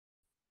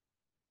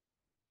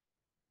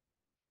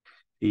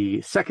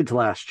The second to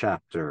last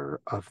chapter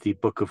of the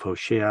book of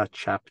Hosea,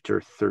 chapter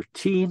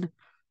 13.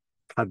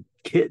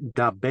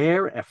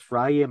 Daber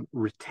Ephraim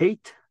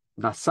ritate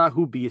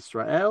nasahu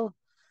b'Yisrael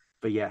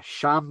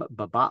v'yasham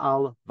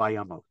b'Baal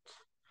vayamot.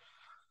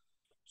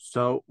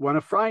 So when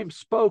Ephraim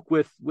spoke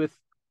with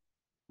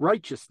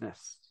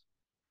righteousness,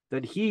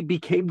 then he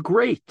became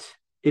great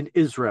in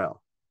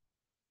Israel.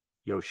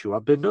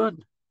 Yoshua ben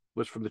Nun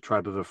was from the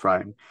tribe of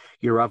Ephraim.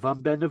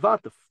 Yeravam ben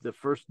Nevat, the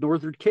first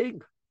northern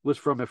king, was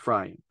from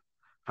Ephraim.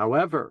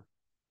 However,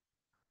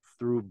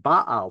 through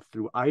Baal,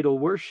 through idol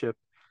worship,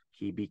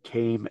 he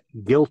became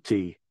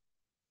guilty,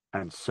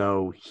 and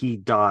so he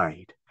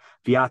died.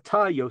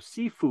 V'ata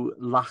Yosifu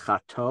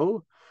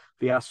lachato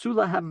v'asu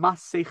lahem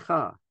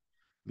masecha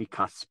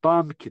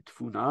mikaspam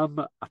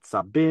kitfunam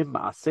atzabim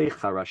maasei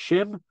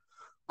charashim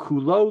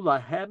kulo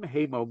lahem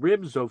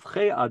heimomrim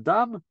zovche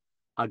adam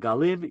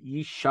agalim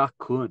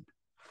yishakun.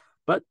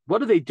 But what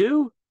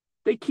do?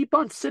 They keep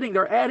on sinning.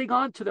 They're adding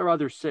on to their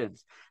other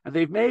sins, and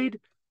they've made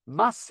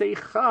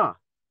masecha.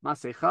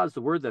 Masecha is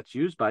the word that's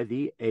used by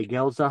the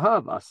Egel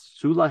Zahav.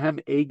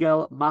 Asulahem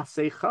Egel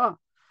Masecha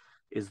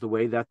is the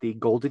way that the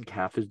golden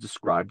calf is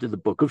described in the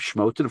book of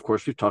Shmot. And of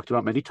course, we've talked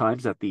about many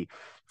times that the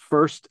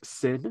first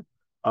sin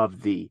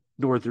of the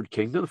northern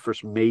kingdom, the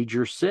first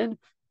major sin,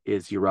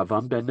 is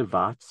Yeravam ben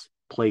Nevat's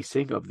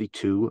placing of the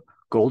two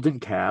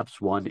golden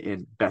calves, one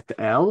in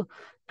Bethel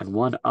and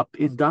one up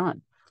in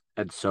Dan.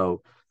 And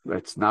so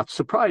it's not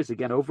surprised,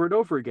 again, over and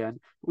over again.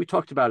 We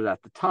talked about it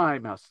at the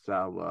time,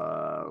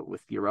 how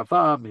with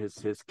Yeravam,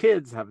 his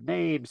kids have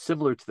names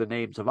similar to the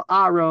names of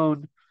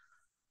Aaron,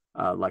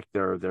 like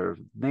their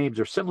names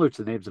are similar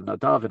to the names of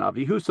Nadav and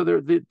Avihu.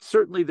 So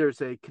certainly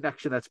there's a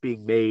connection that's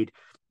being made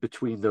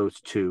between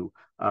those two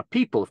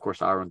people. Of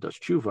course, Aaron does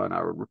tshuva, and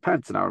Aaron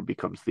repents, and Aaron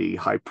becomes the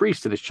high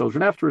priest, and his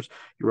children afterwards.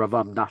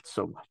 Yeravam, not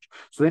so much.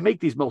 So they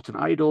make these molten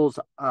idols,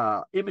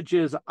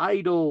 images,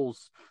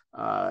 idols,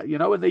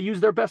 and they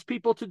use their best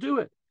people to do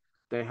it.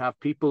 They have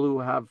people who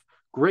have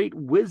great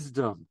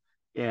wisdom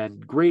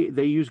and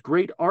they use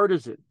great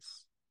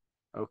artisans.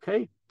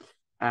 Okay.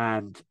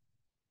 And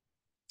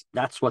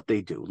that's what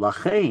they do.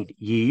 Lachein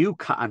yiyu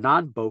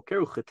ka'anan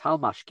boker uchetal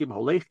mashkim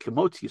holech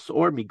kemotz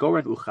yisor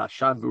migoren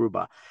uchashan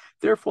meruba.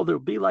 Therefore, they'll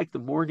be like the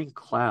morning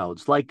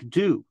clouds, like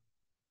dew,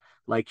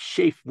 like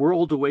chaff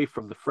whirled away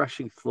from the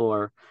threshing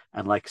floor,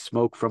 and like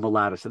smoke from a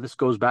lattice. And this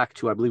goes back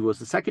to, I believe it was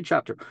the second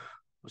chapter,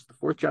 was the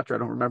fourth chapter, I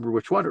don't remember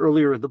which one,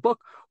 earlier in the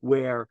book,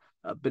 where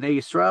Bnei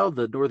Yisrael,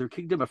 the northern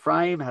kingdom,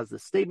 Ephraim, has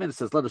this statement. It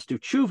says, let us do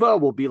tshuva.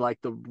 We'll be like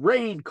the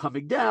rain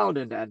coming down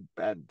and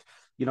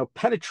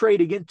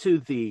penetrating into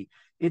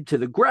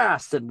the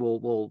grass, and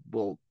we'll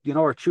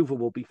our tshuva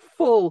will be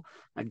full.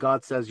 And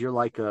God says, you're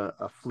like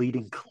a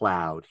fleeting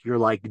cloud. You're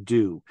like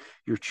dew.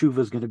 Your tshuva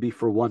is going to be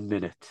for 1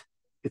 minute.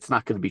 It's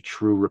not going to be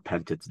true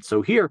repentance. And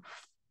so here,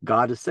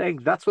 God is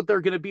saying that's what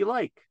they're going to be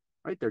like.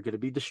 Right? They're going to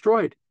be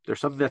destroyed.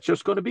 There's something that's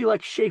just going to be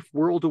like chaff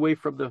whirled away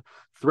from the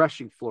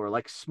threshing floor,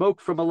 like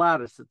smoke from a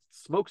lattice. It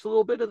smokes a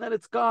little bit and then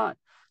it's gone.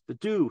 The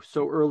dew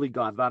so early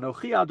gone.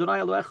 Vanochi Adonai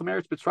Elohechem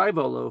Eretz B'Tzrayim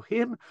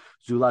Elohim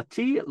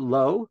Zulati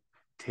Lo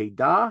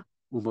Teda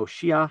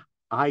Umoshia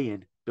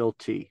Ayin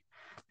Bilti.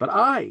 But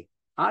I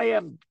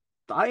am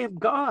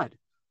God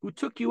who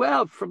took you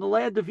out from the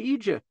land of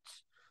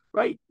Egypt.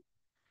 Right?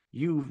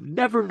 You've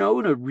never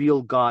known a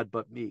real God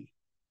but me.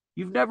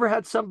 You've never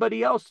had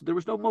somebody else. There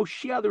was no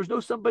Moshiach. There was no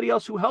somebody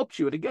else who helped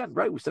you. And again,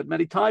 right, we said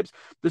many times,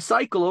 the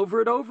cycle over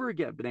and over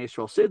again. Bnei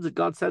Yisrael sins, and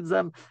God sends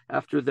them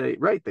after they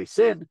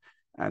sin,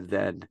 and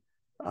then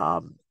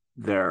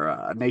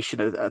their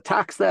nation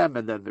attacks them,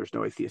 and then there's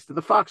no atheist in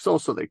the foxhole,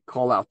 so they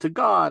call out to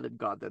God, and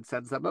God then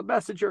sends them a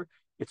messenger.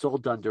 It's all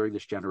done during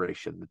this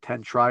generation. The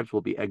 10 tribes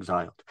will be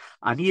exiled.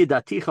 Ani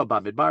yedaticha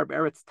bamidbar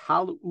be'eretz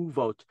tal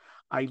uvot.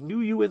 I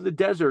knew you in the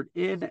desert,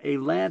 in a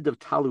land of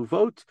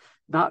taluvot,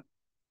 not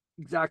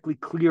exactly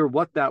clear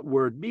what that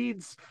word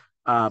means.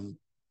 One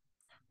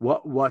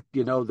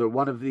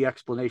of the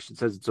explanations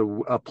says it's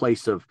a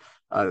place of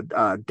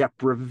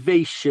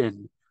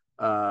deprivation,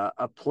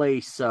 a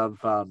place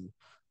of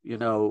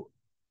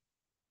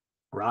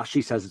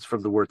Rashi says it's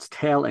from the words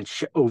tail, and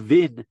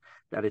she'ovin,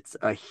 that it's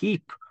a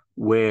heap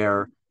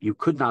where you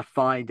could not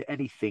find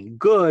anything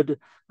good.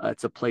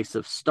 It's a place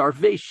of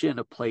starvation,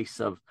 a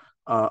place of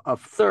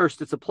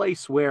thirst. It's a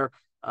place where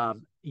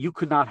you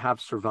could not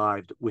have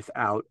survived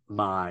without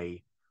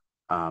my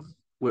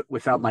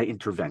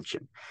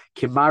intervention.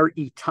 Kimar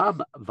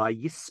itam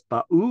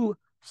vayispa'u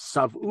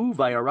savu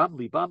vayaram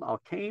libam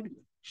alkain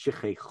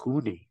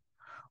shechechuni.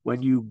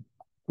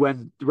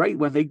 When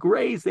they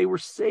grazed, they were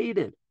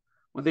sated.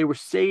 When they were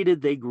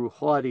sated, they grew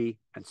haughty,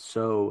 and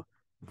so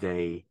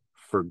they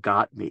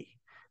forgot me.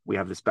 We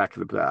have this back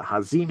in the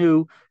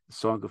Hazinu, the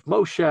Song of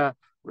Moshe,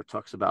 where it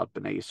talks about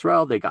Bnei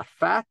Yisrael. They got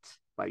fat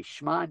by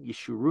Shman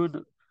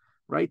Yeshurun.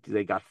 Right?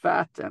 They got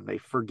fat and they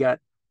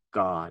forget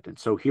God. And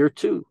so here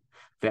too,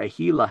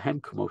 Ve'hi lahem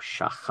k'mo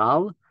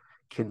shachal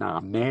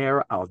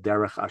k'na'amer al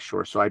derech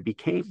Ashur. So I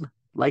became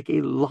like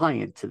a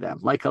lion to them,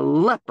 like a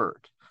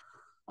leopard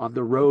on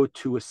the road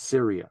to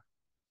Assyria.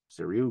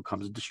 Syria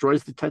comes and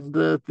destroys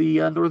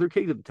the northern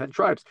kingdom, the 10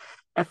 tribes.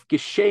 Ef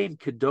geshen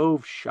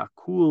kedov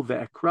shakul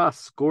ve'ekra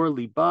skor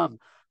libam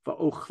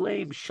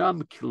va'ochlem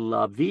sham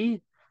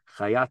kilavi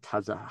chayat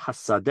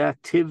hasadeh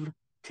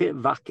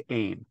tivak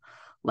aim.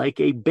 Like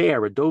a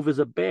bear, a dove is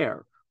a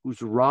bear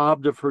who's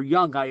robbed of her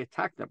young, I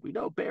attack them. We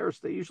know bears,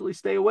 they usually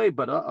stay away,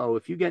 but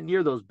if you get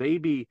near those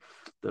baby,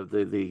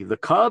 the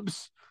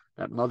cubs,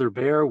 that mother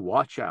bear,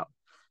 watch out.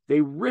 They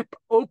rip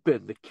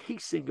open the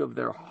casing of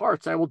their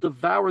hearts. I will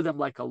devour them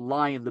like a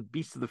lion. The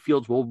beasts of the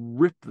fields will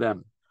rip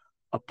them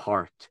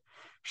apart.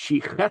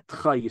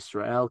 Shichetcha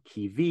Yisrael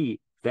kivi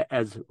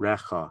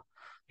ve'ezrecha.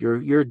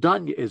 You're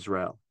done,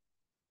 Israel,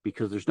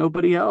 because there's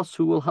nobody else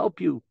who will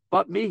help you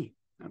but me.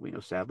 And we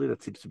know, sadly,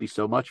 that seems to be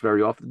so much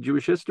very often in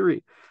Jewish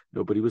history.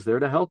 Nobody was there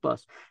to help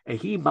us.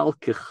 Ehi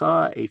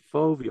malkecha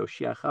efov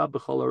yoshiacha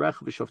b'chol orech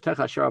v'shovtecha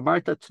asher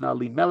amarta tna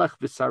Elimelech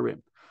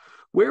v'sarim.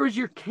 Where is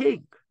your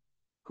king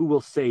who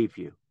will save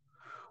you?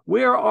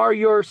 Where are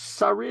your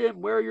sarim?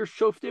 Where are your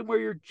shoftim? Where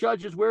are your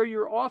judges? Where are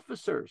your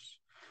officers?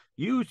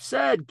 You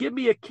said, give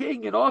me a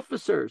king and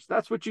officers.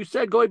 That's what you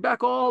said, going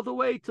back all the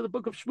way to the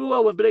book of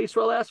Shmuel when Bnei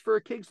Israel asked for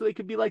a king so they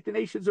could be like the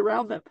nations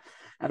around them.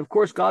 And of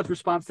course, God's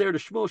response there to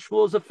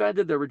Shmuel is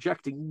offended. They're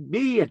rejecting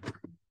me. And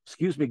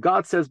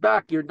God says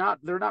back, they're not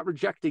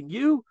rejecting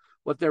you.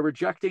 What they're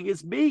rejecting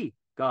is me,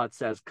 God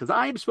says, because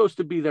I'm supposed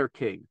to be their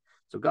king.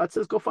 So God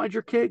says, go find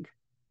your king.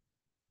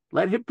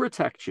 Let him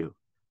protect you.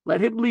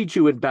 Let him lead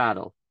you in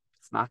battle.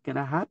 It's not going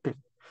to happen.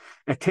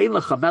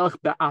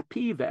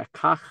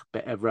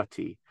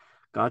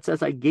 God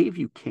says, I gave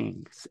you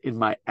kings in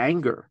my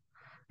anger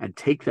and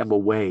take them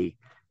away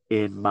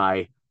in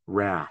my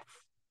wrath.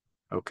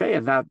 Okay,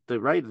 and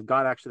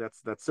God actually,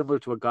 that's similar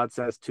to what God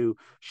says to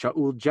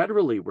Shaul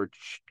generally, where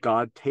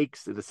God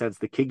takes, in a sense,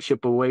 the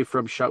kingship away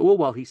from Shaul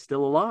while he's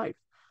still alive.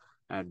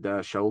 And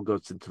Shaul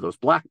goes into those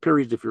black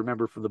periods, if you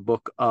remember from the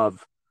book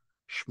of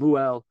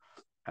Shmuel.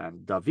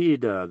 And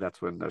David,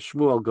 that's when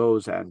Shmuel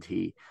goes and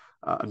he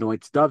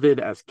anoints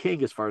David as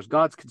king. As far as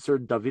God's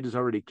concerned, David is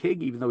already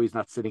king, even though he's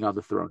not sitting on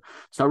the throne.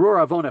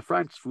 Saror avon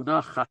Ephraim's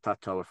funa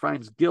chatato.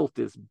 Ephraim's guilt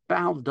is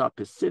bound up.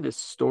 His sin is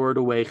stored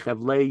away.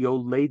 Chevle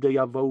yoleda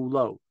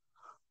yavolo.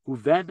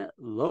 Uven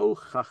lo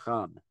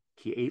chacham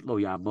ki eit lo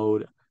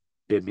yamod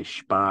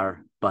b'mishpar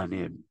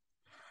banim.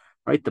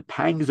 Right, the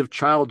pangs of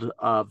childbirth,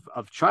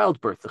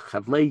 the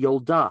chevle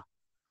yolda.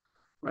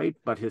 Right,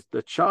 but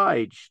the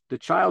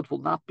child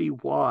will not be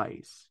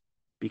wise,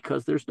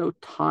 because there's no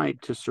time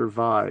to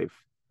survive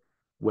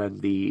when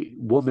the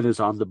woman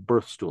is on the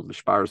birth stool.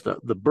 Mishpar is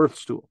the birth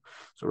stool.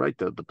 So, right,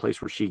 the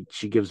place where she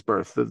gives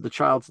birth. The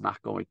child's not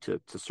going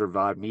to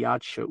survive.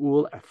 Miyad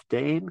Shaul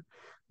eftein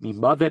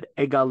mimavet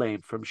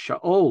egalem. From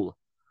Shaul,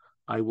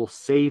 I will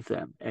save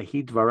them.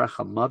 Ehi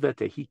dvarecha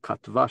mavet ehi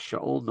katva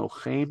Shaul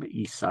nochem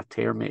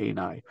isater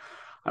me'enai.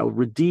 I will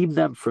redeem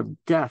them from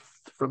death,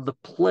 from the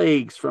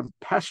plagues, from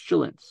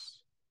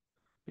pestilence.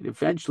 And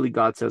eventually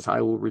God says,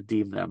 I will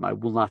redeem them. I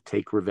will not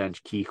take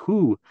revenge. Ki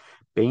hu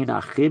bein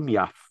achim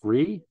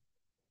yafri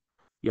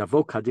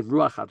yavo kadim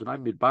ruach Adonai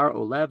midbar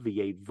olev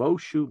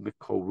v'yevoshu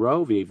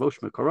mikoro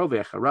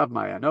v'yecharav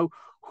ma'ayano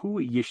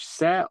hu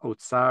yishseh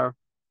otzar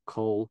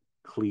kol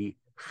kli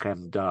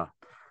chemda.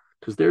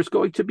 Because there's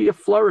going to be a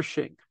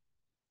flourishing.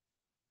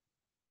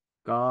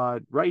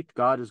 God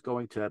is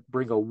going to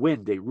bring a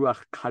wind, a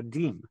ruach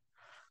kadim,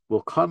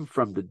 will come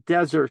from the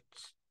desert,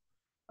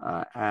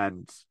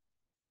 and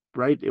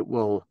it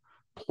will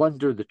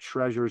plunder the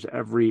treasures,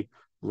 every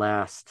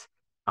last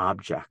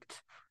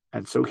object.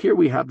 And so here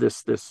we have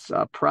this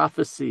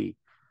prophecy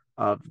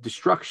of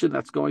destruction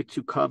that's going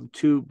to come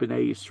to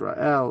Bnei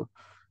Israel,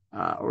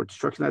 or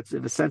destruction that's,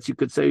 in a sense, you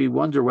could say, you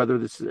wonder whether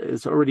this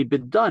has already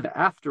been done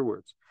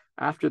afterwards.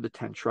 After the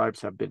 10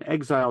 tribes have been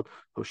exiled,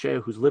 Hosea,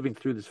 who's living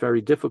through this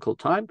very difficult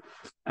time,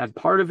 and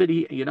part of it,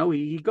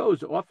 he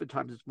goes,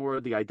 oftentimes it's more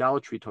of the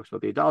idolatry, he talks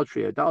about the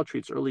idolatry,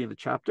 it's early in the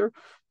chapter,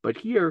 but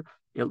here,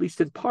 at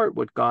least in part,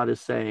 what God is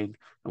saying,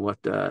 and what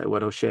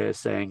Hosea is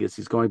saying, is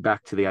he's going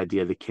back to the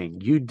idea of the king.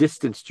 You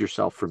distanced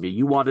yourself from me.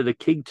 You wanted a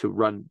king to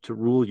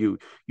rule you.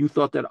 You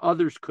thought that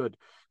others could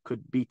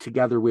be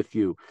together with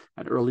you.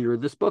 And earlier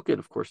in this book, and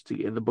of course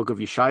in the book of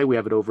Yeshai, we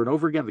have it over and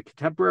over again, the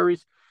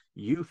contemporaries,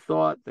 you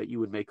thought that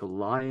you would make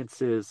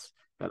alliances,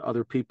 that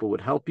other people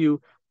would help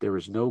you. There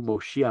is no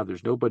Moshiach,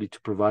 there's nobody to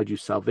provide you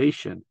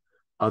salvation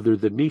other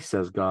than me,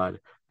 says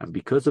God. And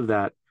because of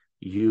that,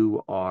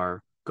 you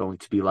are going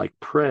to be like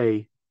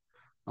prey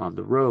on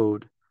the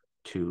road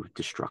to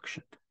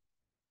destruction.